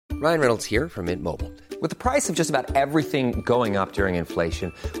Ryan Reynolds here from Mint Mobile. With the price of just about everything going up during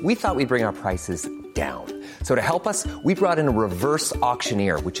inflation, we thought we'd bring our prices down. So to help us, we brought in a reverse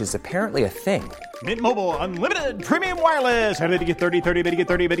auctioneer, which is apparently a thing. Mint Mobile Unlimited Premium Wireless. How to get 30, 30, bit to get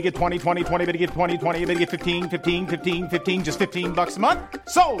 30, bit to get 20, 20, 20, bit to get 20, 20, bit to get 15, 15, 15, 15, just $15 a month?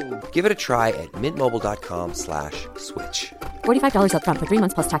 Sold! Give it a try at mintmobile.com/switch. $45 up front for 3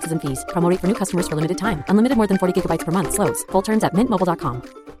 months plus taxes and fees. Promo rate for new customers for limited time. Unlimited more than 40 gigabytes per month. Slows full terms at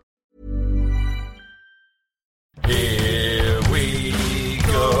mintmobile.com. Here we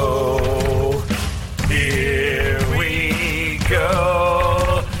go. Here we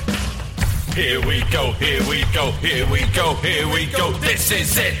go. Here we go. Here we go. Here we go. Here we go. This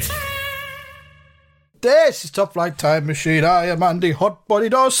is it. This is Top Flight Time Machine. I am Andy Hot Body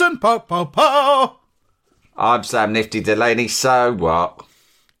Dawson. Pow, pow, pow. I'm Sam Nifty Delaney. So what?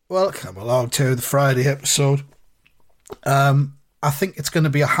 Welcome along to the Friday episode. I think it's going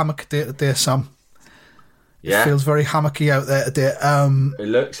to be a hammock day today, Sam. Yeah. It feels very hammocky out there today. It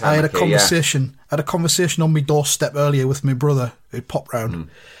looks hammocky, I had a conversation on my doorstep earlier with my brother who'd popped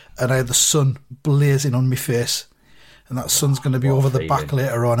round, and I had the sun blazing on my face, and that sun's going to be over the back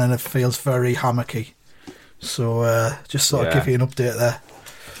later on, and it feels very hammocky. So just thought I'd give you an update there.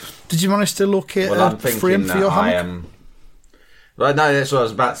 Did you manage to locate a frame for your hammock? Well, no, that's what I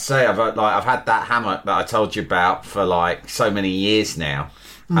was about to say. I've had that hammock that I told you about for like so many years now,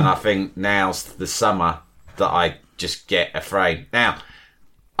 and I think now's the summer that I just get a frame. Now,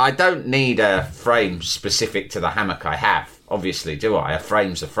 I don't need a frame specific to the hammock I have, obviously, do I? A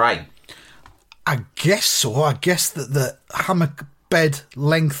frame's a frame. I guess so. I guess that the hammock bed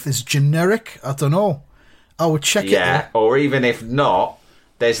length is generic. I don't know. I would check it. Yeah, or even if not,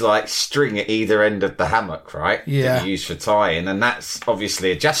 there's like string at either end of the hammock, right? Yeah. That you use for tying, and that's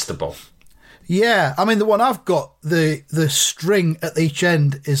obviously adjustable. Yeah, I mean, the one I've got, the string at each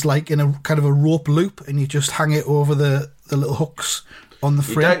end is like in a kind of a rope loop, and you just hang it over the little hooks on the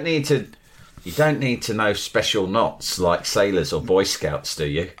frame. You don't need to know special knots like sailors or Boy Scouts, do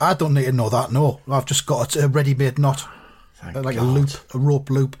you? I don't need to know that, no. I've just got a ready-made knot, like a loop, a rope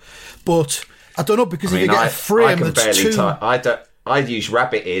loop. But I don't know, because if you get a frame that's too... I'd use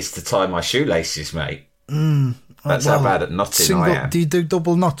rabbit ears to tie my shoelaces, mate. That's how bad at knotting I am. Do you do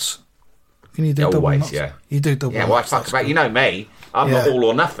double knots? Can you do double knots? Yeah. You do double knots. Yeah, why fuck about? You know me. I'm not all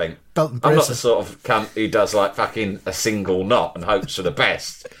or nothing. Belt and I'm not the braces. sort of cunt who does like fucking a single knot and hopes for the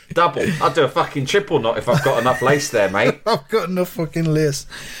best. Double. I'd do a fucking triple knot if I've got enough lace there, mate. I've got enough fucking lace.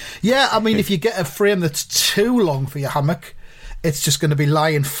 Yeah, I mean, if you get a frame that's too long for your hammock, it's just going to be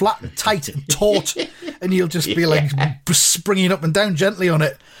lying flat and tight and taut, and you'll just be like springing up and down gently on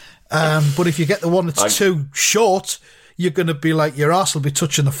it. But if you get the one that's too short, you're going to be like, your arse will be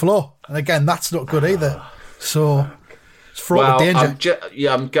touching the floor. And again, that's not good either. So it's fraught with danger.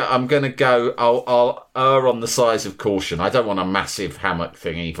 I'm going to go, I'll err on the size of caution. I don't want a massive hammock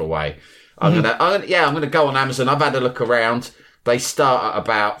thing either way. I'm going to go on Amazon. I've had a look around. They start at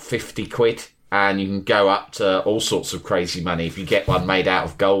about 50 quid. And you can go up to all sorts of crazy money if you get one made out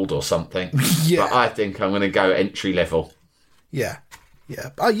of gold or something. Yeah. But I think I'm going to go entry level. Yeah.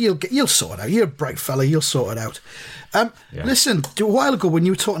 You'll sort it out. You're a bright fella. You'll sort it out. Listen, a while ago when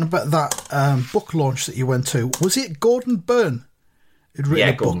you were talking about that book launch that you went to, was it Gordon Byrne who'd written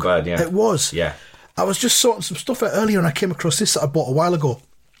a book? Gordon Byrne, yeah. It was. Yeah. I was just sorting some stuff out earlier and I came across this that I bought a while ago.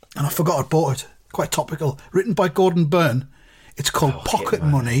 And I forgot I'd bought it. Quite topical. Written by Gordon Byrne. It's called Pocket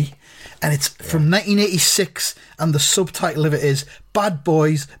Money. And it's from 1986, and the subtitle of it is Bad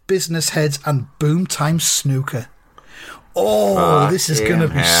Boys, Business Heads, and Boom Time Snooker. This is going to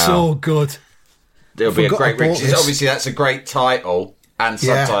be so good. It'll be a great read. Obviously, that's a great title and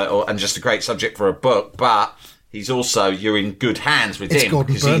subtitle, and just a great subject for a book. But you're in good hands with him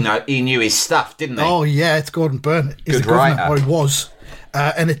because he knew his stuff, didn't he? Oh yeah, it's Gordon Byrne. Good writer, or he was.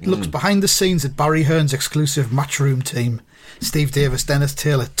 And it looks behind the scenes at Barry Hearn's exclusive Matchroom team. Steve Davis, Dennis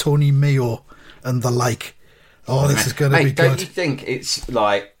Taylor, Tony Meo, and the like. This is going to be good. Don't you think it's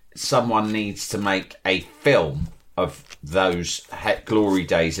like someone needs to make a film of those glory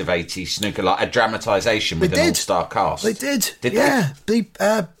days of 80s snooker, like a dramatisation with an all-star cast? They did. Did they?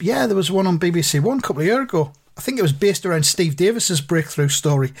 There was one on BBC One a couple of years ago. I think it was based around Steve Davis's breakthrough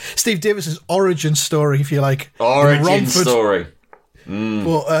story. Steve Davis's origin story, if you like. Origin story.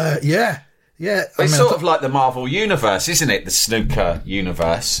 But, yeah. It's sort of like the Marvel universe, isn't it? The snooker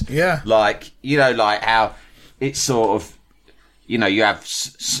universe. Yeah. Like, like how it's sort of, you have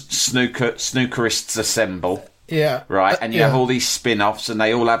snookerists assemble. Yeah. Right. And you have all these spin-offs and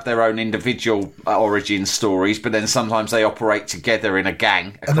they all have their own individual origin stories, but then sometimes they operate together in a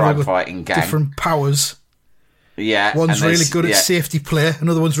gang, a crime-fighting gang. Different powers. Yeah. One's and really good at safety play.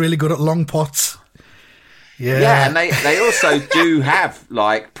 Another one's really good at long pots. Yeah, and they also do have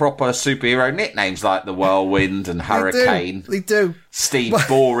like proper superhero nicknames like the Whirlwind and Hurricane. They do. Steve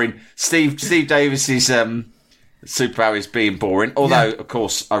Boring. Steve Davis's superpower is being boring. Although, of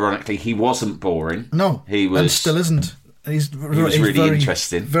course, ironically, he wasn't boring. No, he was, and still isn't. He's really very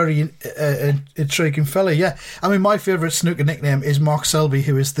interesting. Very intriguing fella, yeah. I mean, my favourite snooker nickname is Mark Selby,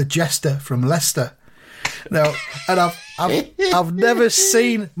 who is the Jester from Leicester. Now, and I've never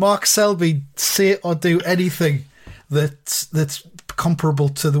seen Mark Selby say or do anything that's comparable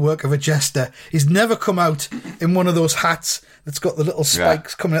to the work of a jester. He's never come out in one of those hats that's got the little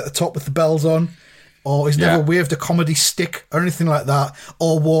spikes coming at the top with the bells on, or he's never waved a comedy stick or anything like that,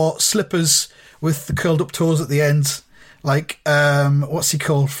 or wore slippers with the curled up toes at the ends. Like, what's he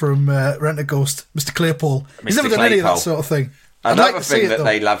called from Rent-A-Ghost? Mr. Claypole. He's never done any of that sort of thing. Another thing that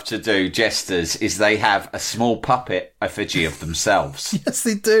they love to do, jesters, is they have a small puppet effigy of themselves. Yes,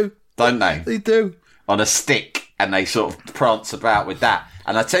 they do. Don't they? They do. On a stick, and they sort of prance about with that.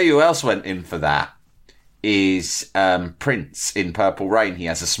 And I tell you who else went in for that is Prince in Purple Rain. He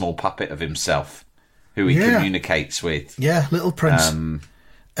has a small puppet of himself who he communicates with. Yeah, Little Prince.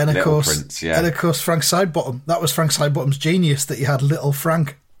 And of course, Frank Sidebottom. That was Frank Sidebottom's genius, that he had Little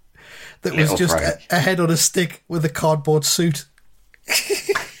Frank. That was just a head on a stick with a cardboard suit.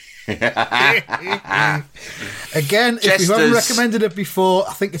 Again, if we haven't recommended it before,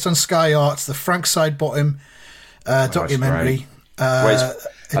 I think it's on Sky Arts, the Frank Sidebottom documentary. I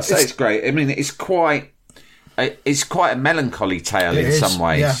say it's great. I mean, it's quite a melancholy tale in some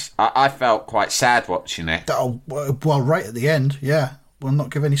ways. Yeah. I felt quite sad watching it. Oh, well, right at the end, yeah. We'll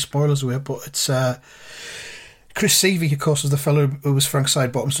not give any spoilers away, but it's Chris Seavey, of course, was the fellow who was Frank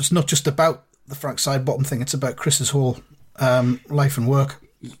Sidebottom. So it's not just about the Frank Sidebottom thing; it's about Chris's whole life and work.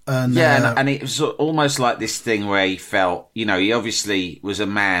 And, and it was almost like this thing where he felt, he obviously was a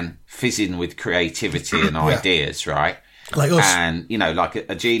man fizzing with creativity and ideas, right? Like us, and like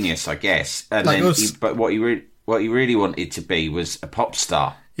a genius, I guess. And like then, us. But what he really wanted to be was a pop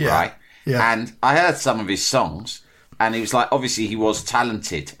star, right? Yeah. And I heard some of his songs. And he was like, obviously, he was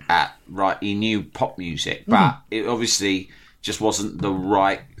talented he knew pop music, but it obviously just wasn't the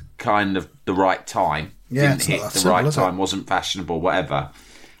right kind of the right time. Yeah, didn't hit the right time, wasn't fashionable, whatever.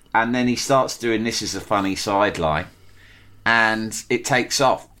 And then he starts doing This Is a Funny Sideline, and it takes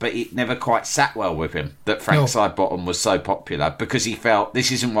off, but it never quite sat well with him that Frank Sidebottom was so popular, because he felt,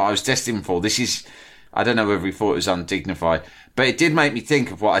 this isn't what I was destined for. This is, I don't know whether he thought it was undignified. But it did make me think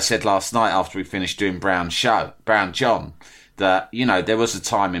of what I said last night after we finished doing Brown John, that, there was a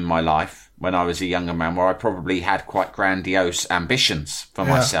time in my life when I was a younger man where I probably had quite grandiose ambitions for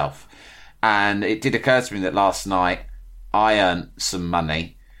myself. And it did occur to me that last night I earned some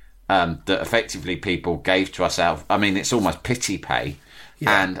money that effectively people gave to us out. I mean, it's almost pity pay.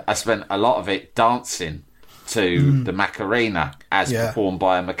 Yeah. And I spent a lot of it dancing to the Macarena as performed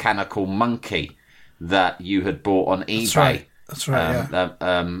by a mechanical monkey that you had bought on eBay. That's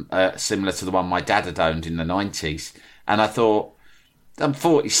right, similar to the one my dad had owned in the 90s. And I thought, I'm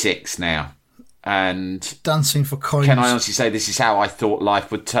 46 now. And dancing for coins. Can I honestly say this is how I thought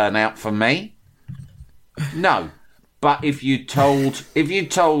life would turn out for me? No. But if you told,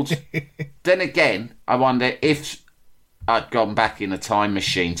 then again, I wonder if I'd gone back in a time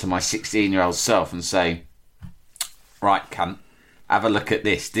machine to my 16-year-old self and say, right, cunt, have a look at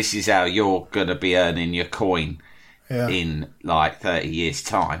this. This is how you're going to be earning your coin in like 30 years'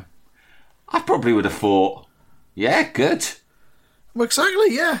 time. I probably would have thought, yeah, good. Well,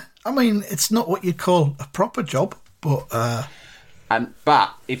 exactly, yeah. I mean, it's not what you'd call a proper job, but...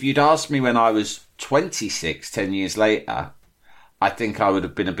 But if you'd asked me when I was 26, 10 years later, I think I would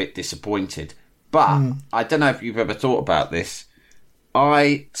have been a bit disappointed. But I don't know if you've ever thought about this.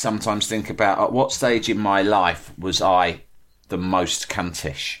 I sometimes think about at what stage in my life was I the most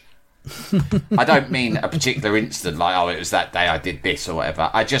cuntish. I don't mean a particular instant, like, oh, it was that day I did this or whatever.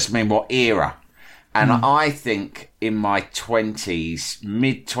 I just mean what era. And I think in my 20s,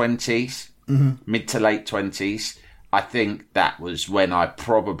 mid-20s, mid to late 20s, I think that was when I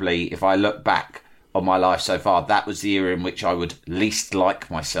probably, if I look back on my life so far, that was the era in which I would least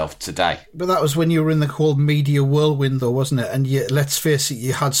like myself today. But that was when you were in the whole media whirlwind, though, wasn't it? And let's face it,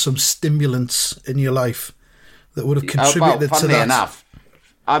 you had some stimulants in your life that would have contributed to that. Funnily enough,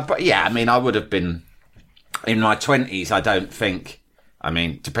 I would have been, in my 20s, I don't think,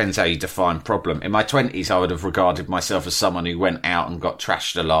 depends how you define problem. In my 20s, I would have regarded myself as someone who went out and got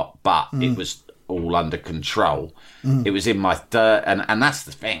trashed a lot, but it was all under control. It was in my third, and that's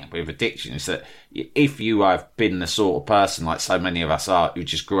the thing with addiction, is that if you have been the sort of person like so many of us are, who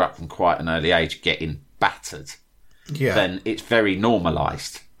just grew up from quite an early age getting battered then it's very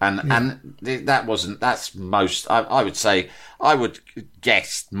normalised. And that's most, I would say, I would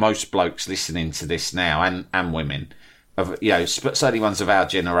guess most blokes listening to this now and women, certainly ones of our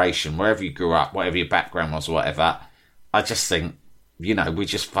generation, wherever you grew up, whatever your background was or whatever, I just think, we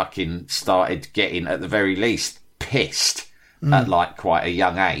just fucking started getting, at the very least, pissed at like quite a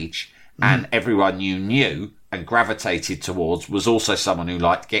young age. And everyone you knew and gravitated towards was also someone who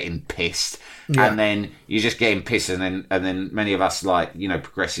liked getting pissed. Yeah. And then you're just getting pissed, and then many of us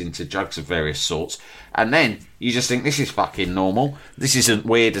progress into drugs of various sorts. And then you just think, this is fucking normal. This isn't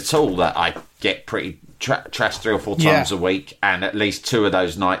weird at all that I get pretty trashed 3 or 4 times a week, and at least 2 of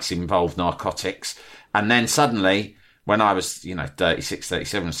those nights involve narcotics. And then suddenly, when I was, 36,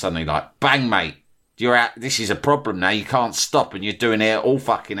 37, suddenly like, bang, mate, you're out. This is a problem now. You can't stop, and you're doing it all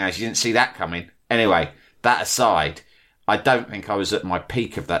fucking hours. You didn't see that coming. Anyway, that aside, I don't think I was at my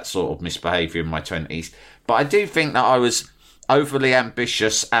peak of that sort of misbehaviour in my 20s. But I do think that I was overly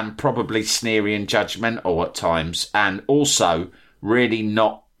ambitious and probably sneery and judgmental at times, and also really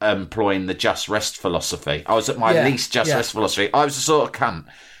not employing the just rest philosophy. I was at my least just rest philosophy. I was the sort of cunt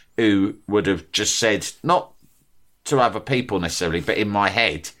who would have just said, not to other people necessarily, but in my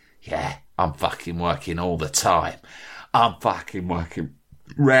head, I'm fucking working all the time. I'm fucking working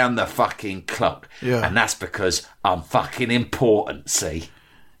round the fucking clock. Yeah. And that's because I'm fucking important, see?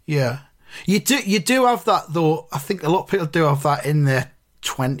 Yeah. You do have that, though. I think a lot of people do have that in their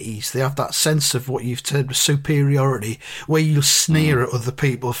 20s. They have that sense of what you've termed superiority, where you sneer at other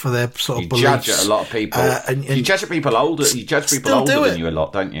people for their sort of beliefs. You judge at a lot of people. And you judge at people older. You judge people older than you a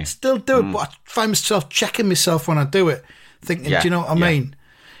lot, don't you? Still do it, but I find myself checking myself when I do it, thinking, do you know what I mean?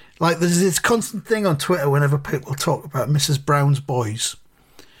 Like, there's this constant thing on Twitter whenever people talk about Mrs. Brown's Boys,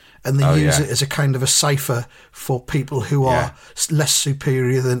 and they use it as a kind of a cipher for people who are less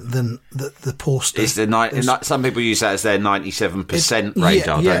superior than the poster. It's some people use that as their 97%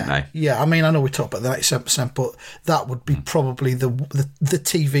 radar, don't they? Yeah, I mean, I know we talk about the 97%, but that would be probably the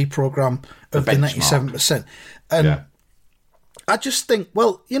TV programme of the 97%. And I just think,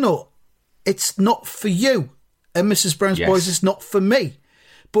 well, it's not for you. And Mrs. Brown's Boys is not for me.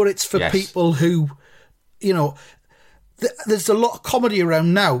 But it's for people who, there's a lot of comedy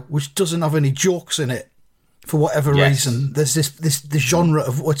around now which doesn't have any jokes in it for whatever reason. There's this genre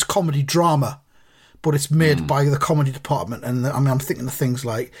of what's comedy drama, but it's made by the comedy department. And I mean, I'm thinking of things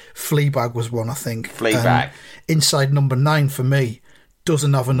like Fleabag was one, I think. Fleabag. Inside Number 9 for me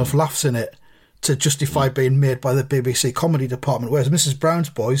doesn't have enough laughs in it to justify being made by the BBC comedy department. Whereas Mrs.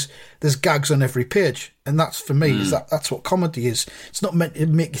 Brown's Boys, there's gags on every page. And that's, for me, that's what comedy is. It's not meant to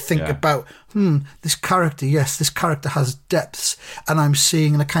make you think about, this character, this character has depths, and I'm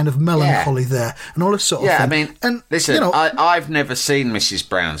seeing a kind of melancholy there, and all this sort of thing. I mean, and, listen, I've never seen Mrs.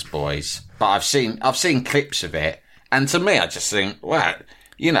 Brown's Boys, but I've seen clips of it, and to me, I just think, well,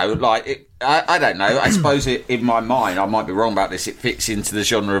 I don't know. I suppose in my mind, I might be wrong about this, it fits into the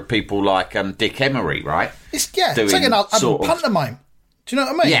genre of people like Dick Emery, right? It's like an adult pantomime. Do you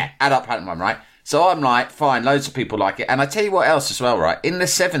know what I mean? Yeah, adult pantomime, right? So I'm like, fine, loads of people like it. And I tell you what else as well, right? In the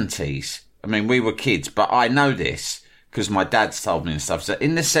 70s, I mean, we were kids, but I know this because my dad's told me and stuff. So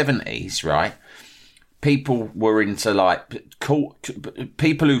in the 70s, right, people were into like cool,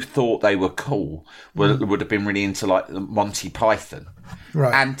 people who thought they were cool would have been really into like Monty Python.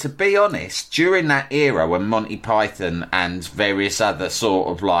 Right. And to be honest, during that era when Monty Python and various other sort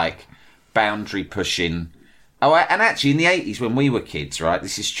of like boundary pushing, and actually in the 80s when we were kids, right,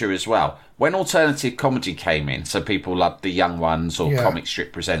 this is true as well, when alternative comedy came in, so people loved The Young Ones or Comic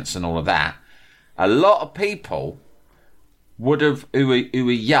Strip Presents and all of that, a lot of people would have, who were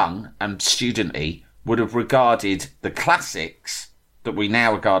young and studenty, would have regarded the classics that we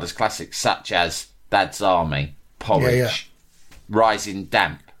now regard as classics, such as Dad's Army, Porridge, Rising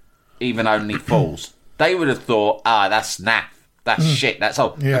Damp, Even Only Fools. They would have thought, that's naff. That's shit. That's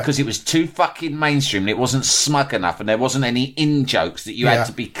all. Yeah. Because it was too fucking mainstream and it wasn't smug enough and there wasn't any in-jokes that you had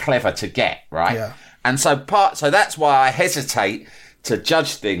to be clever to get, right? Yeah. And so that's why I hesitate to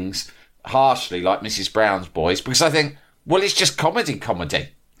judge things harshly like Mrs. Brown's Boys, because I think, well, it's just comedy.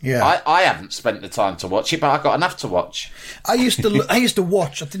 Yeah. I haven't spent the time to watch it, but I got enough to watch. I used to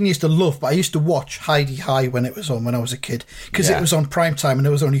watch, I didn't used to love, but I used to watch Heidi High when it was on when I was a kid, because it was on prime time and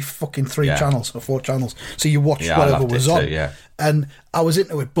there was only fucking 3 channels or 4 channels. So you watched whatever was on. Too, and I was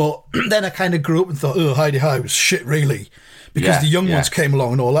into it, but then I kind of grew up and thought, Heidi High was shit, really. Because the young ones came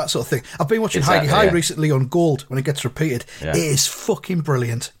along and all that sort of thing. I've been watching Heidi High recently on Gold when it gets repeated. Yeah. It is fucking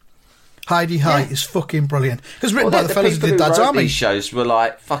brilliant. Heidi High is fucking brilliant. It was written by the fellas who did Dad's Army. These shows were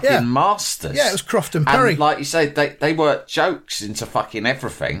like fucking masters. Yeah, it was Croft and Perry. And like you say, they work jokes into fucking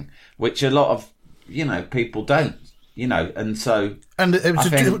everything, which a lot of, people don't. you know, and so... And it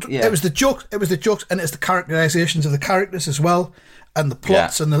was, it was the jokes, and it's the characterizations of the characters as well, and the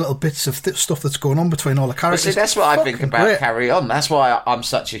plots and the little bits of stuff that's going on between all the characters. But see, that's what I think about great. Carry On. That's why I'm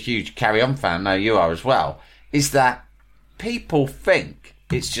such a huge Carry On fan. I know you are as well. Is that people think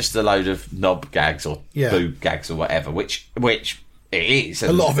it's just a load of knob gags or boob gags or whatever, which it is. And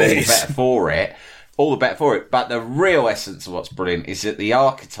a lot of it is. All the better for it. But the real essence of what's brilliant is that the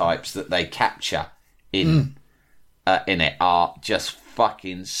archetypes that they capture in it are just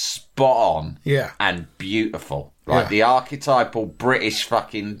fucking spot on and beautiful. Like the archetypal British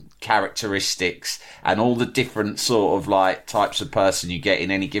fucking characteristics and all the different sort of like types of person you get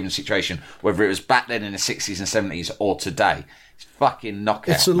in any given situation, whether it was back then in the 60s and 70s or today. It's fucking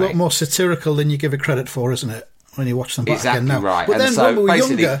knockout. It's a lot more satirical than you give it credit for, isn't it? When you watch them back again now. Right. But and then so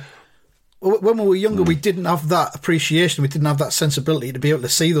when we were younger, we didn't have that appreciation. We didn't have that sensibility to be able to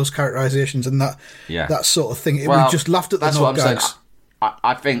see those characterizations and that sort of thing. We just laughed at the knob gags.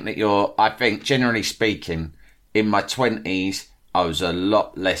 I think generally speaking, in my 20s, I was a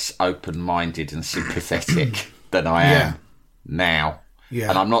lot less open-minded and sympathetic than I am now. Yeah.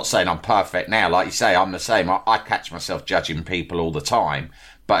 And I'm not saying I'm perfect now. Like you say, I'm the same. I catch myself judging people all the time,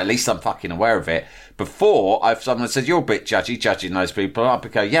 but at least I'm fucking aware of it. Before, if someone said, you're a bit judgy, judging those people,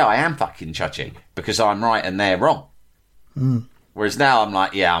 I'd go, yeah, I am fucking judgy, because I'm right and they're wrong. Whereas now I'm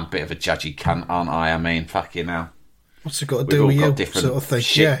like, yeah, I'm a bit of a judgy cunt, aren't I? I mean, fucking hell. What's it got to do with you? Sort of thing.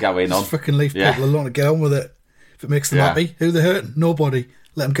 Shit going on. Just fucking leave people alone to get on with it. If it makes them happy, who they hurting? Nobody.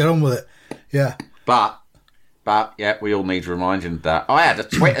 Let them get on with it. Yeah. But yeah, we all need reminding of that. I had a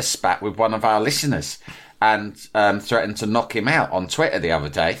Twitter spat with one of our listeners and threatened to knock him out on Twitter the other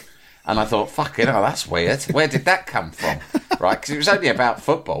day. And I thought, fucking hell, that's weird. Where did that come from? Right? Because it was only about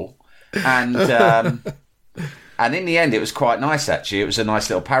football. And in the end, it was quite nice, actually. It was a nice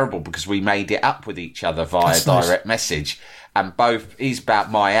little parable because we made it up with each other via direct message. And he's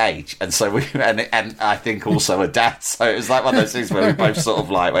about my age. And so and I think also a dad. So it was like one of those things where we both sort of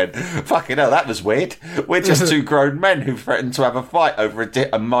like went, fucking hell, that was weird. We're just two grown men who threatened to have a fight over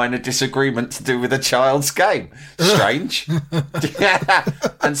a minor disagreement to do with a child's game. Strange.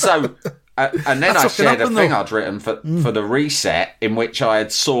 And so, and then I shared a thing I'd written for the reset in which I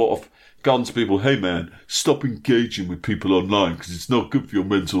had sort of gone to people, hey man, stop engaging with people online because it's not good for your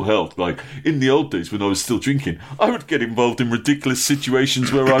mental health. Like, in the old days when I was still drinking, I would get involved in ridiculous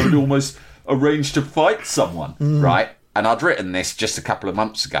situations where I would almost arrange to fight someone, right? And I'd written this just a couple of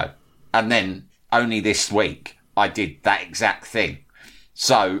months ago. And then, only this week, I did that exact thing.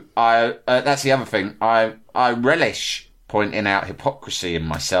 So, that's the other thing. I relish pointing out hypocrisy in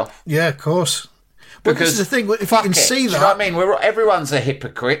myself. Yeah, of course. But this is the thing, if you can see that... Do you know what I mean? Everyone's a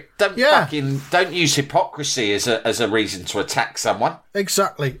hypocrite. Don't use hypocrisy as a reason to attack someone.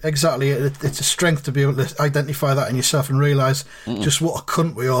 Exactly. It's a strength to be able to identify that in yourself and realise just what a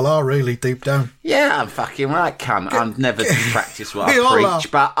cunt we all are, really, deep down. Yeah, I'm fucking right, cunt. I'm never to practice what I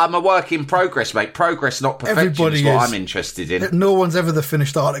preach, but I'm a work in progress, mate. Progress, not perfection, is what I'm interested in. No one's ever the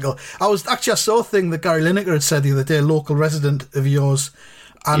finished article. I saw a thing that Gary Lineker had said the other day, local resident of yours...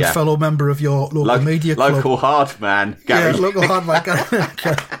 and fellow member of your local media club. Local hard man, Gary. Yeah, local hard man, Gary.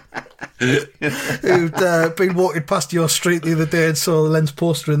 Who'd been walking past your street the other day and saw the Lens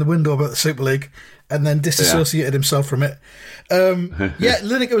poster in the window about the Super League and then disassociated himself from it.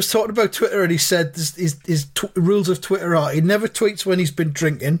 Lineker was talking about Twitter and he said his rules of Twitter are he never tweets when he's been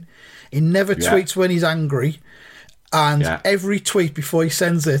drinking, he never tweets when he's angry, and every tweet before he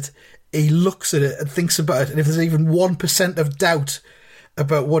sends it, he looks at it and thinks about it, and if there's even 1% of doubt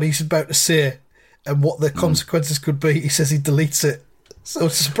about what he's about to say and what the consequences could be, he says he deletes it. So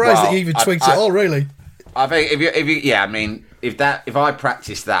it's a surprise that he even tweets it all, really. I think if I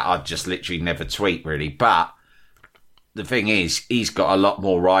practiced that, I'd just literally never tweet, really. But the thing is, he's got a lot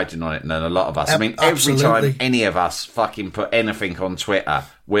more riding on it than a lot of us. I mean, every time any of us fucking put anything on Twitter,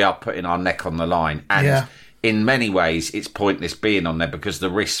 we are putting our neck on the line. And in many ways, it's pointless being on there because the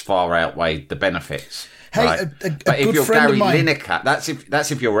risks far outweigh the benefits. Hey, right. But if you're Gary Lineker,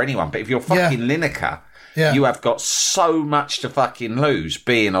 that's if you're anyone. But if you're fucking Lineker, you have got so much to fucking lose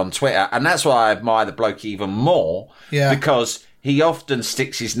being on Twitter, and that's why I admire the bloke even more. Yeah. Because he often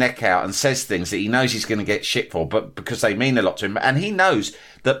sticks his neck out and says things that he knows he's going to get shit for, but because they mean a lot to him, and he knows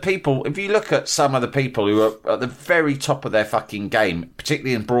that people. If you look at some of the people who are at the very top of their fucking game,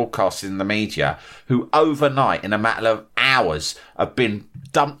 particularly in broadcasting and the media, who overnight, in a matter of hours, have been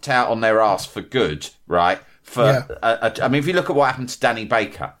dumped out on their ass for good, right? I mean, if you look at what happened to Danny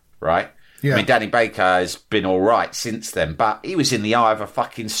Baker, right? Yeah. I mean, Danny Baker has been all right since then, but he was in the eye of a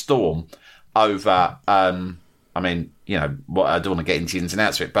fucking storm over I mean, you know, what I don't want to get into the ins and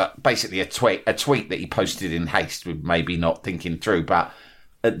outs of it, but basically a tweet that he posted in haste with maybe not thinking through. But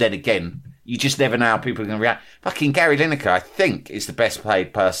then again, you just never know how people are going to react. Fucking Gary Lineker, I think, is the best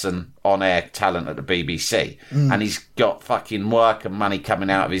paid person on air talent at the BBC. And he's got fucking work and money coming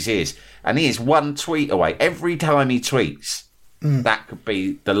out of his ears. And he is one tweet away. Every time he tweets, that could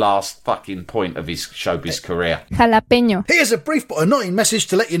be the last fucking point of his showbiz career. Jalapeño. Here's a brief but annoying message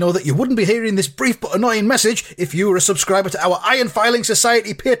to let you know that you wouldn't be hearing this brief but annoying message if you were a subscriber to our Iron Filing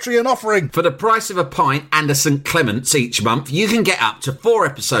Society Patreon offering. For the price of a pint and a St Clement's each month, you can get up to 4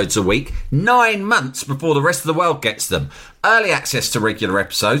 episodes a week, 9 months before the rest of the world gets them. Early access to regular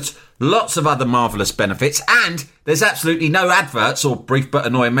episodes, lots of other marvellous benefits, and there's absolutely no adverts or brief but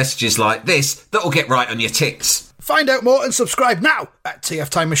annoying messages like this that will get right on your tits. Find out more and subscribe now at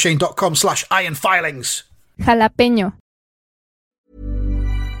tftimemachine.com/ironfilings. Jalapeño.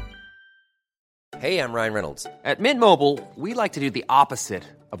 Hey, I'm Ryan Reynolds. At Mint Mobile, we like to do the opposite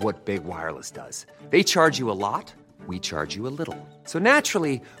of what Big Wireless does. They charge you a lot, we charge you a little. So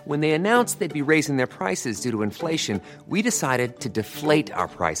naturally, when they announced they'd be raising their prices due to inflation, we decided to deflate our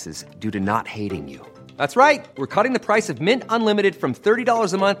prices due to not hating you. That's right. We're cutting the price of Mint Unlimited from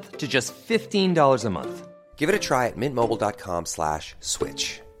 $30 a month to just $15 a month. Give it a try at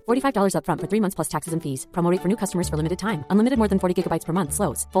mintmobile.com/switch. $45 up front for 3 months plus taxes and fees. Promo rate for new customers for limited time. Unlimited more than 40 gigabytes per month.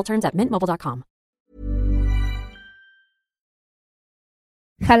 Slows full terms at mintmobile.com.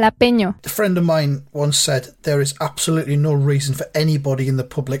 Jalapeño. A friend of mine once said there is absolutely no reason for anybody in the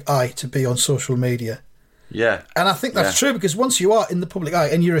public eye to be on social media. Yeah. And I think that's true, because once you are in the public eye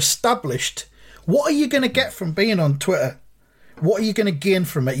and you're established, what are you going to get from being on Twitter? What are you going to gain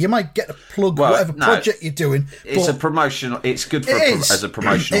from it? You might get a plug, whatever project you're doing. It's a promotional. It's good for as a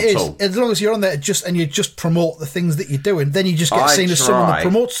promotional tool. As long as you're on there and you just promote the things that you're doing, then you just get seen as someone that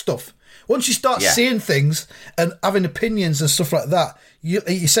promotes stuff. Once you start saying things and having opinions and stuff like that,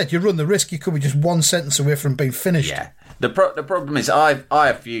 you said you run the risk you could be just one sentence away from being finished. Yeah. The problem is, I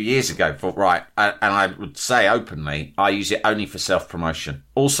a few years ago thought, right, and I would say openly, I use it only for self-promotion.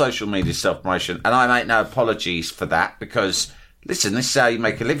 All social media is self-promotion, and I make no apologies for that, because listen, this is how you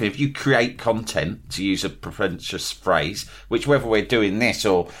make a living. If you create content, to use a pretentious phrase, which whether we're doing this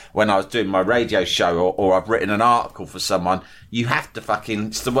or when I was doing my radio show or I've written an article for someone, you have to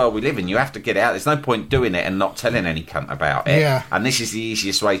it's the world we live in. You have to get it out. There's no point doing it and not telling any cunt about it. Yeah. And this is the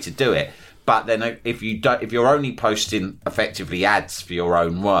easiest way to do it. But then if you're only posting effectively ads for your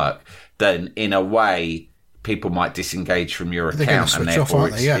own work, then in a way, people might disengage from your account, and therefore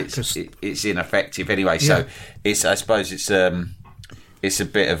it's ineffective anyway. So I suppose it's a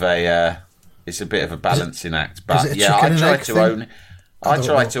bit of a balancing act. But I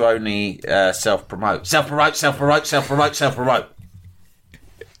try to only self-promote.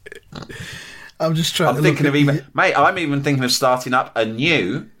 I'm just trying. I'm thinking of I'm even thinking of starting up a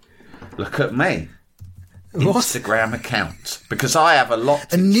new. Look at me. Instagram account, because I have a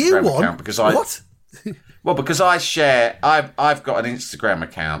locked Instagram account because because I share. I've got an Instagram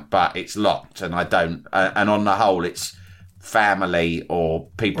account, but it's locked, and I don't. And on the whole, it's family or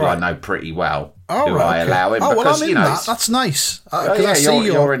people I know pretty well who I allow in. Oh, because, well, I'm in that. That's nice.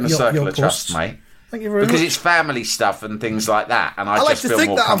 You're in the circle of trust, mate. Thank you very much. Because it's family stuff and things like that, and I like just to feel think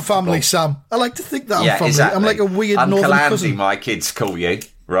more that I'm comfortable. family, Sam. I like to think that I'm family. Exactly. I'm like a weird Uncle northern Andy, cousin. my kids call you,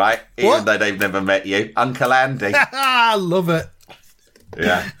 right? Even though they've never met you, Uncle Andy. I love it.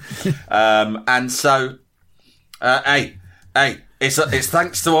 Yeah. And so, hey, it's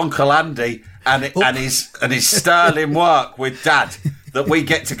thanks to Uncle Andy and his sterling work with Dad that we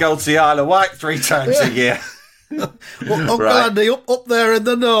get to go to the Isle of Wight 3 times a year. Uncle Andy up there in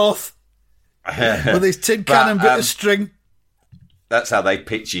the north with his tin can and bit of string. That's how they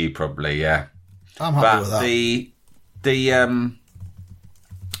picture you, probably. Yeah. I'm happy with that.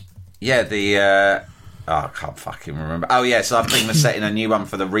 I can't fucking remember. Oh yeah, so I'm thinking of setting a new one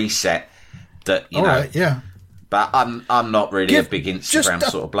for the reset. That you know. Right, yeah. But I'm not really a big Instagram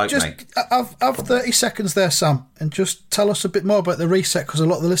sort of bloke, mate. Have 30 seconds there, Sam, and just tell us a bit more about the reset, because a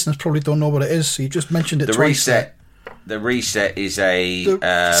lot of the listeners probably don't know what it is. So you just mentioned it twice. The reset is a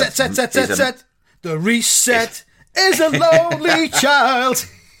The reset is a lonely child.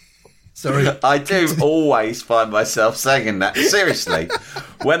 Sorry. I do always find myself saying that. Seriously.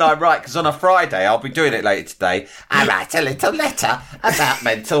 When I write, because on a Friday, I'll be doing it later today, I write a little letter about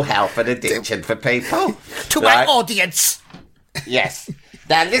mental health and addiction for people. To my audience. Yes.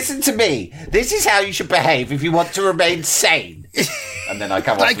 Now listen to me. This is how you should behave if you want to remain sane. And then I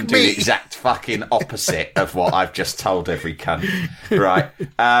come off and do the exact fucking opposite of what I've just told every cunt. Right.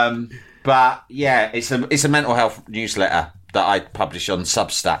 But yeah, it's a mental health newsletter that I publish on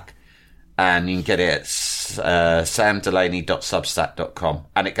Substack. And you can get it at samdelaney.substack.com,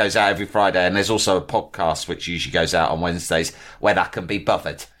 and it goes out every Friday. And there's also a podcast which usually goes out on Wednesdays when I can be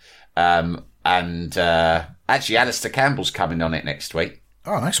bothered. Actually, Alistair Campbell's coming on it next week.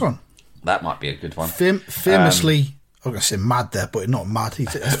 Oh, nice one. That might be a good one. Famously, I was going to say mad there, but not mad.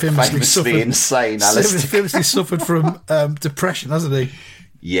 He's famously suffered, insane, Alistair. Famously suffered from depression, hasn't he?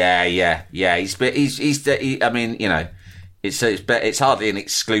 Yeah. I mean, you know, it's hardly an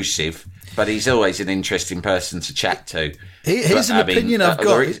exclusive, but he's always an interesting person to chat to. Here's an opinion I've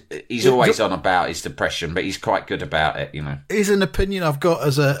got. He's always on about his depression, but he's quite good about it, you know. Here's an opinion I've got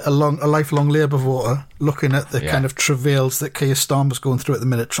as a lifelong Labour voter, looking at the kind of travails that Keir Starmer's going through at the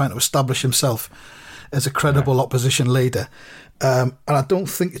minute, trying to establish himself as a credible opposition leader. And I don't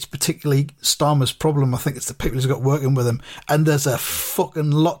think it's particularly Starmer's problem. I think it's the people he's got working with him. And there's a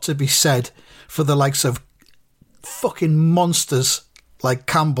fucking lot to be said for the likes of fucking monsters like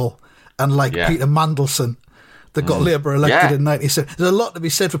Campbell and like Peter Mandelson that got Labour elected in 97. There's a lot to be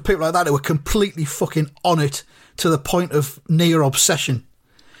said for people like that who were completely fucking on it to the point of near obsession.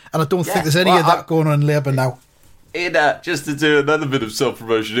 And I don't think there's any of that going on in Labour now. Just to do another bit of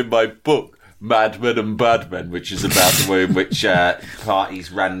self-promotion, in my book, Mad Men and Bad Men, which is about the way in which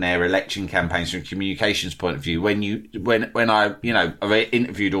parties ran their election campaigns from a communications point of view. When I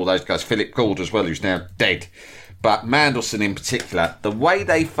interviewed all those guys, Philip Gould as well, who's now dead, but Mandelson in particular, the way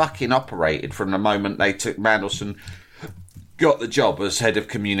they fucking operated from the moment they took Mandelson, got the job as head of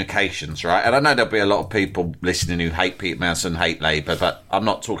communications, right? And I know there'll be a lot of people listening who hate Peter Mandelson, hate Labour, but I'm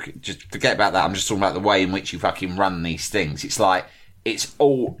not talking, just forget about that. I'm just talking about the way in which you fucking run these things. It's like,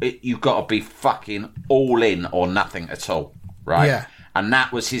 you've got to be fucking all in or nothing at all, right? Yeah. And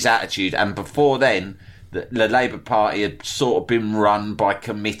that was his attitude. And before then, the Labour Party had sort of been run by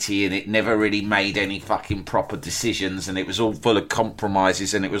committee, and it never really made any fucking proper decisions, and it was all full of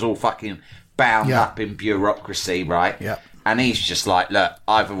compromises, and it was all fucking bound up in bureaucracy, right? Yeah. And he's just like, look,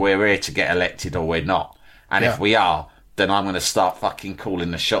 either we're here to get elected or we're not. And if we are, then I'm going to start fucking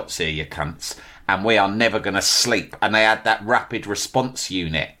calling the shots here, you cunts. And we are never going to sleep. And they had that rapid response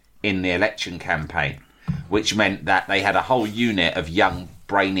unit in the election campaign, which meant that they had a whole unit of young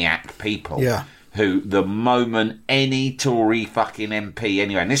brainiac people who, the moment any Tory fucking MP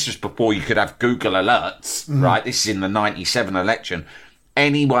anyway, and this was before you could have Google alerts, right? This is in the 97 election.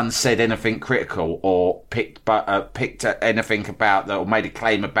 Anyone said anything critical or picked anything about that or made a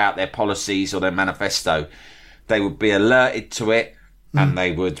claim about their policies or their manifesto, they would be alerted to it. And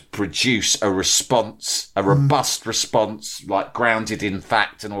they would produce a response, a robust response, like grounded in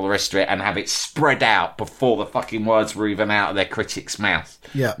fact and all the rest of it, and have it spread out before the fucking words were even out of their critic's mouth.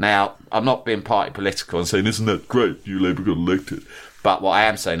 Yeah. Now, I'm not being party political and saying, isn't that great, you Labour got elected? But what I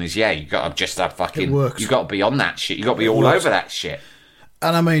am saying is, you got to just have fucking, you got to be on that shit. You got to be all over that shit.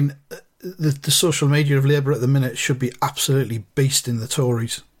 And I mean, the social media of Labour at the minute should be absolutely beasting the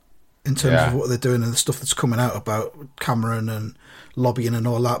Tories in terms of what they're doing and the stuff that's coming out about Cameron and lobbying and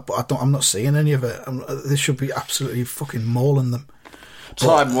all that, but I'm not seeing any of it. They should be absolutely fucking mauling them.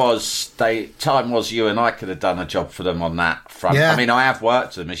 Time was you and I could have done a job for them on that front. I mean, I have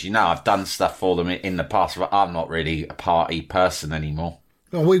worked with them, as you know. I've done stuff for them in the past, but I'm not really a party person anymore.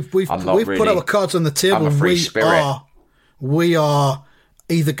 Well, we've put our cards on the table. I'm a free spirit. We are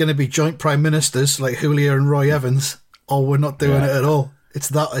either going to be joint prime ministers like Julia and Roy Evans, or we're not doing it at all. It's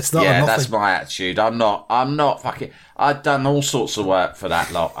that. Yeah, that's my attitude. I'm not fucking. I've done all sorts of work for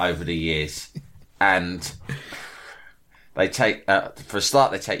that lot over the years, and they take for a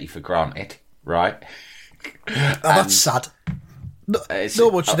start, they take you for granted, right? That's sad. No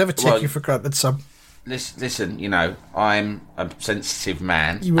one should ever take you for granted, Sam. Listen, you know, I'm a sensitive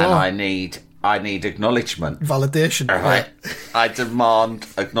man, and I need acknowledgement, validation. Right? I demand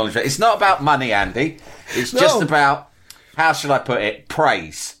acknowledgement. It's not about money, Andy. It's just about, how should I put it?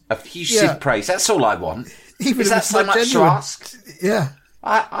 Praise. Effusive praise. That's all I want. Even is that so much genuine to ask? Yeah.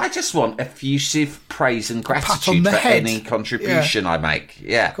 I just want effusive praise and gratitude for any contribution I make.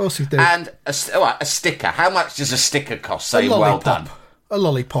 Yeah. Of course you do. And a sticker. How much does a sticker cost? Saying well done. A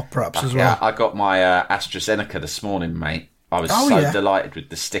lollipop, perhaps, as well. Yeah, I got my AstraZeneca this morning, mate. I was so delighted with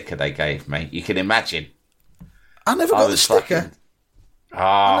the sticker they gave me. You can imagine. I never got the sticker.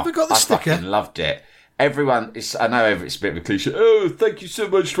 I never got the sticker. I fucking loved it. Everyone, I know it's a bit of a cliche. Oh, thank you so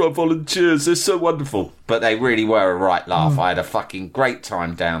much to our volunteers. They're so wonderful. But they really were a right laugh. I had a fucking great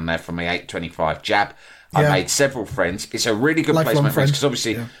time down there for my 8:25 jab. I made several friends. It's a really good place to make friends. Because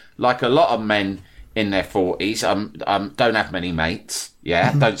obviously, like a lot of men in their 40s, don't have many mates.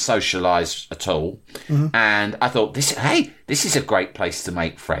 Yeah, don't socialise at all. And I thought, this is a great place to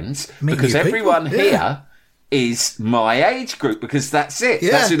make friends. Because everyone here is my age group, because that's it.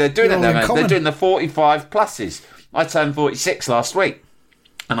 Yeah, That's who they're doing you're it all in now. They're common. doing the 45 pluses. I turned 46 last week.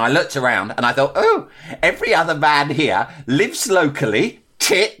 And I looked around and I thought, oh, every other man here lives locally,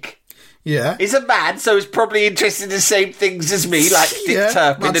 tick, Yeah. is a man, so is probably interested in the same things as me, like Dick Yeah,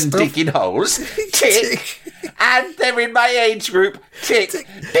 Turpin mad and stuff. digging holes, tick. And they're in my age group, tick.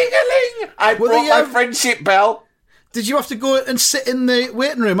 Ding-a-ling! I Well, brought they, my friendship bell. Did you have to go and sit in the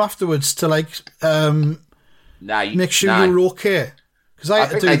waiting room afterwards to make sure you were okay? Because I I had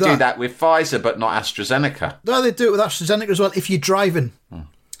to think do they do that with Pfizer, but not AstraZeneca. No, they do it with AstraZeneca as well. If you're driving,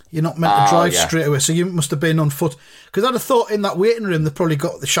 you're not meant to drive yeah. straight away. So you must have been on foot. Because I'd have thought in that waiting room they probably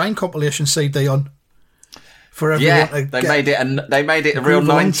got the Shine compilation CD on for everyone. Yeah, to they get made it a real groove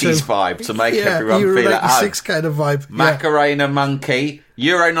along 90s to. vibe to make Yeah, everyone Euro feel at home. 96 kind of vibe. Yeah. Macarena Monkey,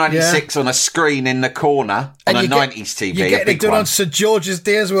 Euro 96 on a screen in the corner on a you 90s TV, You're a getting big it done one. on St George's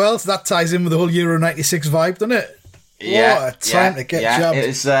Day as well. So that ties in with the whole Euro 96 vibe, doesn't it? What a time to get jabbed. It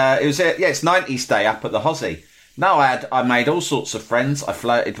was it's 90s Day up at the Hozzy. No, I made all sorts of friends. I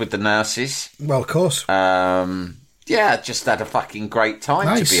flirted with the nurses. Well, of course. Just had a fucking great time,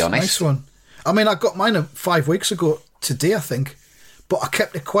 Nice, to be honest. nice one. I mean, I got mine 5 weeks ago today, I think, but I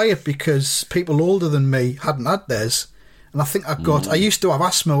kept it quiet because people older than me hadn't had theirs, and I think I used to have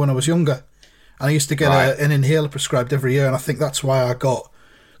asthma when I was younger, and I used to get Right. an inhaler prescribed every year, and I think that's why I got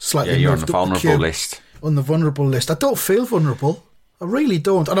slightly Yeah, you're on moved the up vulnerable queue. list. On the vulnerable list. I don't feel vulnerable. I really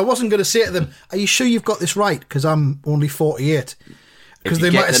don't. And I wasn't going to say to them, are you sure you've got this right? Because I'm only 48. Because you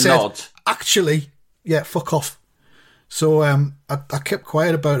they get might have the said, nod- actually, yeah, fuck off. So I kept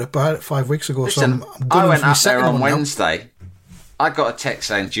quiet about it 5 weeks ago. Listen, so I'm I going went for my up there second on one now. Wednesday. I got a text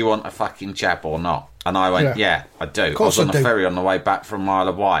saying, do you want a fucking jab or not? And I went, yeah I do. I course was on I the do. ferry on the way back from Isle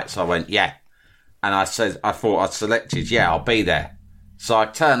of Wight, so I went, yeah. And I thought I'd selected, yeah, I'll be there. So I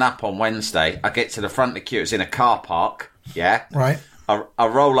turn up on Wednesday. I get to the front of the queue. It's in a car park, yeah. Right. I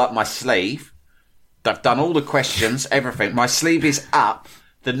roll up my sleeve. I've done all the questions, everything. My sleeve is up.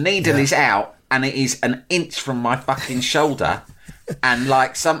 The needle is out, and it is an inch from my fucking shoulder. And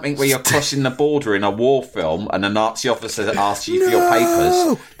like something where you're crossing the border in a war film, and a Nazi officer asks you for your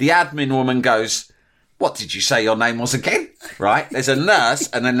papers. The admin woman goes, what did you say your name was again? Right? There's a nurse,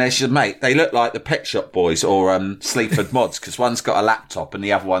 and then there's your mate. They look like the Pet Shop Boys or Sleaford Mods, because one's got a laptop and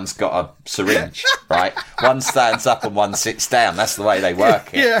the other one's got a syringe, right? One stands up and one sits down. That's the way they work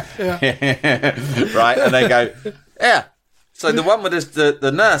it. Yeah. Right? And they go, yeah. So the one with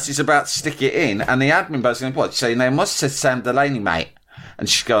the nurse is about to stick it in, and the admin person's going, what, you say your name was? It says Sam Delaney, mate. And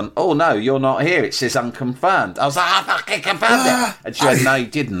she's gone, oh no, you're not here. It says unconfirmed. I was like, I fucking confirmed it. And she went, no, you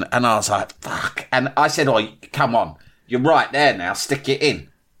didn't. And I was like, fuck. And I said, oh, come on. You're right there now. Stick it in.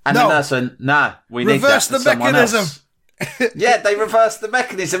 And No. the nurse went, no, we need that Reverse for the someone mechanism. else. Yeah, they reversed the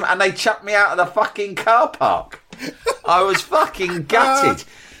mechanism and they chucked me out of the fucking car park. I was fucking gutted.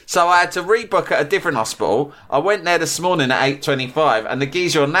 So I had to rebook at a different hospital. I went there this morning at 8:25, and the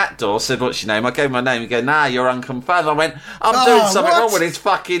geezer on that door said, what's your name? I gave him my name. He goes, nah, you're unconfirmed. I went, I'm doing something what? wrong with his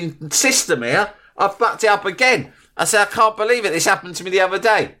fucking system here. I fucked it up again. I said, I can't believe it. This happened to me the other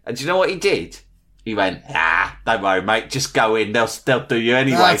day. And do you know what he did? He went, don't worry, mate. Just go in. They'll do you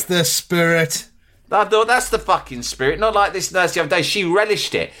anyway. That's the spirit. I thought, that's the fucking spirit. Not like this nurse the other day. She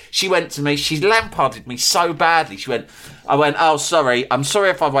relished it. She went to me. She lamparded me so badly. I went, oh, sorry. I'm sorry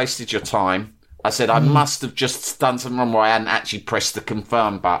if I wasted your time. I said, I must have just done something wrong where I hadn't actually pressed the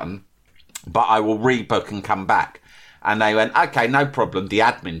confirm button. But I will rebook and come back. And they went, okay, no problem. The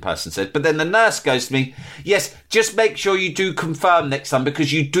admin person said. But then the nurse goes to me, yes, just make sure you do confirm next time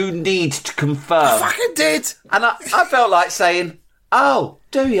because you do need to confirm. I fucking did. And I felt like saying, oh,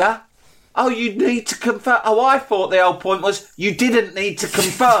 do ya? Oh, you need to confirm. Oh, I thought the whole point was you didn't need to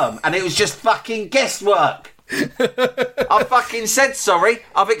confirm and it was just fucking guesswork. I fucking said sorry.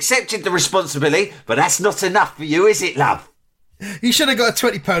 I've accepted the responsibility, but that's not enough for you, is it, love? You should have got a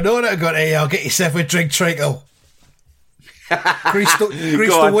 £20 note and gone, hey, I'll get yourself a drink treacle. Grease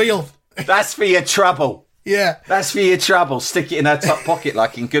the wheel. That's for your trouble. Yeah. That's for your trouble. Stick it in her top pocket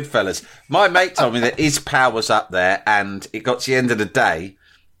like in Goodfellas. My mate told me that his pal was up there and it got to the end of the day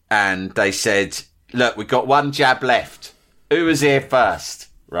and they said, look, we've got one jab left. Who was here first?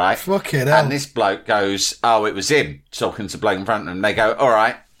 Right? Fucking hell. And this bloke goes, oh, it was him, talking to the bloke in front of him. They go, all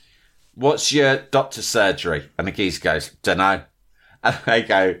right, what's your doctor's surgery? And the geezer goes, dunno. And they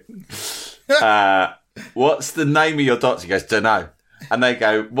go, what's the name of your doctor? He goes, dunno. And they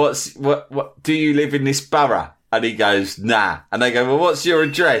go, what, do you live in this borough? And he goes, nah. And they go, well, what's your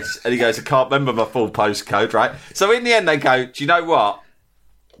address? And he goes, I can't remember my full postcode, right? So in the end, they go, do you know what?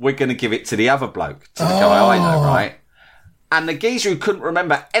 We're going to give it to the other bloke, to the guy I know, right? And the geezer who couldn't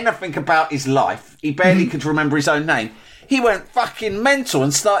remember anything about his life, he barely could remember his own name, he went fucking mental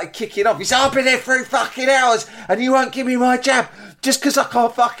and started kicking off. He said, I've been here 3 fucking hours and you won't give me my jab just because I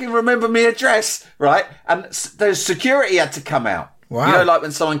can't fucking remember my address, right? And the security had to come out. Wow. You know, like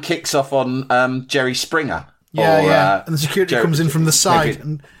when someone kicks off on Jerry Springer. Yeah. And the security comes in from the side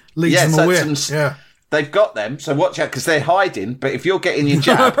and leads them away. They've got them, so watch out because they're hiding. But if you're getting your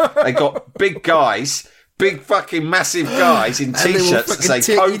jab, they got big guys, big fucking massive guys in t-shirts that say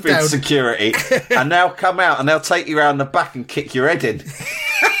COVID security, and they'll come out and they'll take you around the back and kick your head in.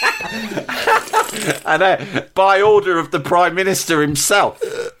 And by order of the Prime Minister himself,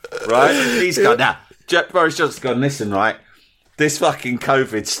 right? He's gone, now, Boris Johnson's gone, listen, right? This fucking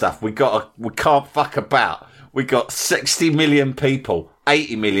COVID stuff, we can't fuck about. We got 60 million people,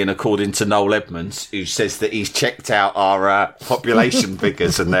 80 million according to Noel Edmonds, who says that he's checked out our population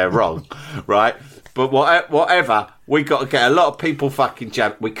figures and they're wrong, right? But whatever, we got to get a lot of people fucking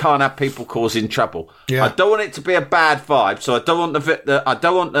jabbed. We can't have people causing trouble. Yeah. I don't want it to be a bad vibe, so I don't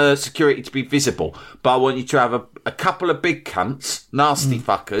want the security to be visible. But I want you to have a couple of big cunts, nasty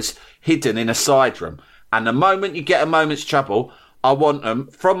fuckers, hidden in a side room. And the moment you get a moment's trouble, I want them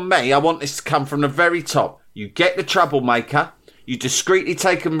from me. I want this to come from the very top. You get the troublemaker. You discreetly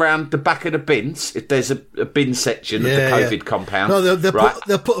take them round the back of the bins, if there's a bin section of the COVID compound. No,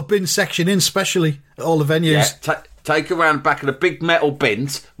 they'll put a bin section in specially at all the venues. Yeah, take them round the back of the big metal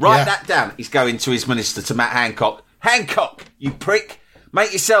bins. Write that down. He's going to his minister, to Matt Hancock. Hancock, you prick.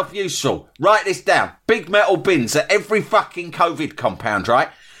 Make yourself useful. Write this down. Big metal bins at every fucking COVID compound, right?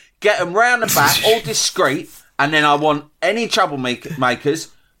 Get them round the back, all discreet. And then I want any troublemakers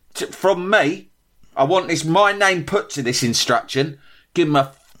from me. I want my name put to this instruction. Give them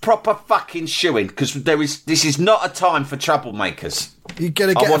a proper fucking shoeing, because this is not a time for troublemakers.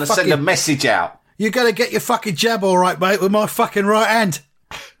 I want to send a message out. You got to get your fucking jab all right, mate, with my fucking right hand.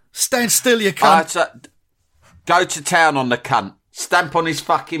 Stand still, you cunt. Go to town on the cunt. Stamp on his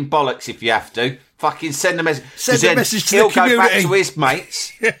fucking bollocks if you have to. Fucking send a message. Send a message to the community. He'll go back to his mates.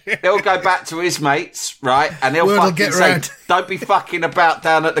 He'll go back to his mates, right? And he'll fucking say, don't be fucking about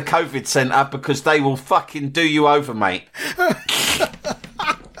down at the COVID centre because they will fucking do you over, mate.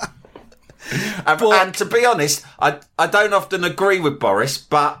 And to be honest, I don't often agree with Boris,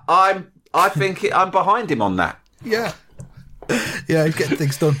 but I think I'm behind him on that. Yeah. Yeah, he's getting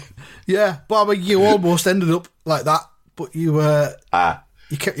things done. Yeah, but I mean, you almost ended up like that, but you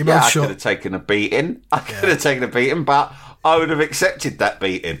kept your mouth shut. I could have taken a beating. But I would have accepted that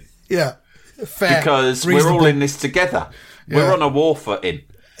beating. Yeah, fair. Because we're all in this together. Yeah. We're on a war footing.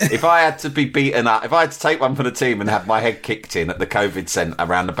 If I had to be beaten up, if I had to take one for the team and have my head kicked in at the COVID centre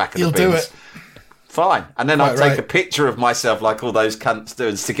around the back of the bins, do it. Fine. And then I'd take a picture of myself like all those cunts do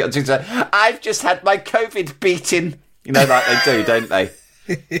and stick it on Twitter and say, I've just had my COVID beating. You know, like they do, don't they?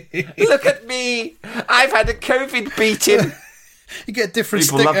 Look at me. I've had a COVID beating. You get a different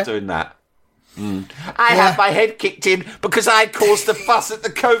People sticker. love doing that. I had my head kicked in because I caused a fuss at the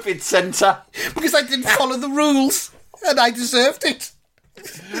COVID centre. Because I didn't follow the rules and I deserved it.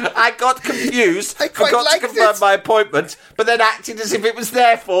 I got confused, I quite forgot to liked confirm it. my appointment, but then acted as if it was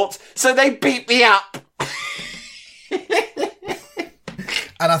their fault, so they beat me up.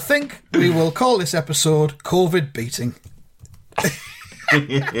 And I think we will call this episode COVID Beating.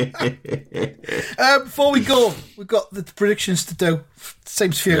 Before we go, we've got the predictions to do.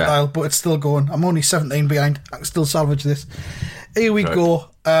 Seems futile, but it's still going. I'm only 17 behind. I can still salvage this. Here we go.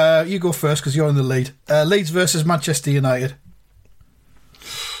 You go first because you're in the lead. Leeds versus Manchester United.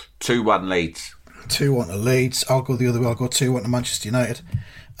 2-1 Leeds. 2-1 to Leeds. I'll go the other way. I'll go 2-1 to Manchester United.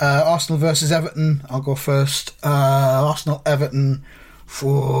 Arsenal versus Everton. I'll go first. Arsenal, Everton.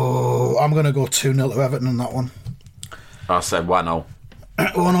 I'm going to go 2-0 to Everton on that one. I'll say 1-0.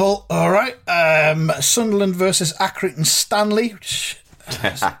 1-0. All right. Sunderland versus Accrington Stanley.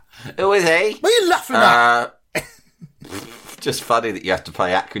 Who is he? What are you laughing at? Just funny that you have to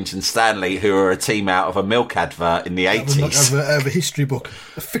play Accrington Stanley, who are a team out of a milk advert in the 80s. Of a history book.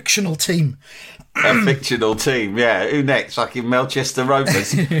 A fictional team. A fictional team, yeah. Who next? Fucking Melchester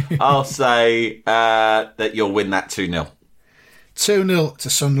Rovers. I'll say that you'll win that 2-0. 2-0 to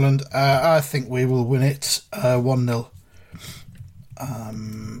Sunderland. I think we will win it 1-0.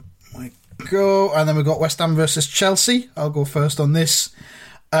 We go, and then we've got West Ham versus Chelsea. I'll go first on this.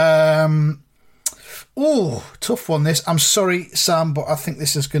 Tough one this. I'm sorry, Sam, but I think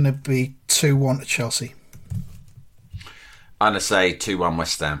this is going to be 2-1 to Chelsea. I'm going to say 2-1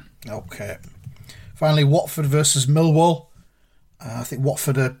 West Ham. Okay. Finally, Watford versus Millwall. I think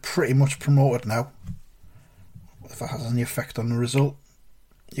Watford are pretty much promoted now. If that has any effect on the result.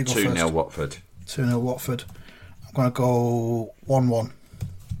 You go 2-0 first. Watford. 2-0 Watford. I'm going to go 1-1.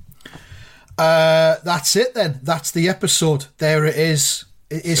 That's it then. That's the episode. There it is.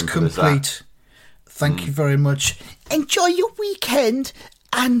 It is Simple as complete. Thank you very much. Enjoy your weekend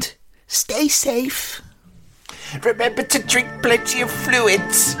and stay safe. Remember to drink plenty of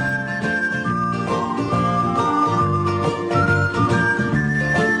fluids.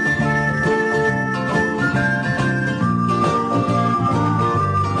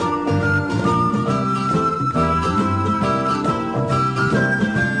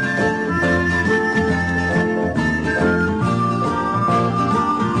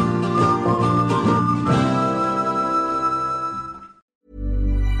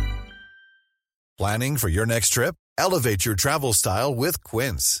 Planning for your next trip? Elevate your travel style with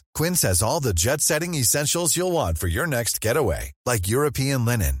Quince. Quince has all the jet-setting essentials you'll want for your next getaway, like European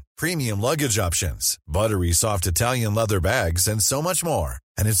linen, premium luggage options, buttery soft Italian leather bags, and so much more.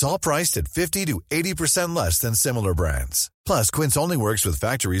 And it's all priced at 50 to 80% less than similar brands. Plus, Quince only works with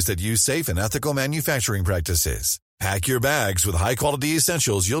factories that use safe and ethical manufacturing practices. Pack your bags with high-quality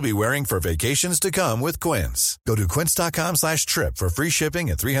essentials you'll be wearing for vacations to come with Quince. Go to quince.com/trip for free shipping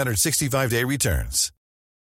and 365-day returns.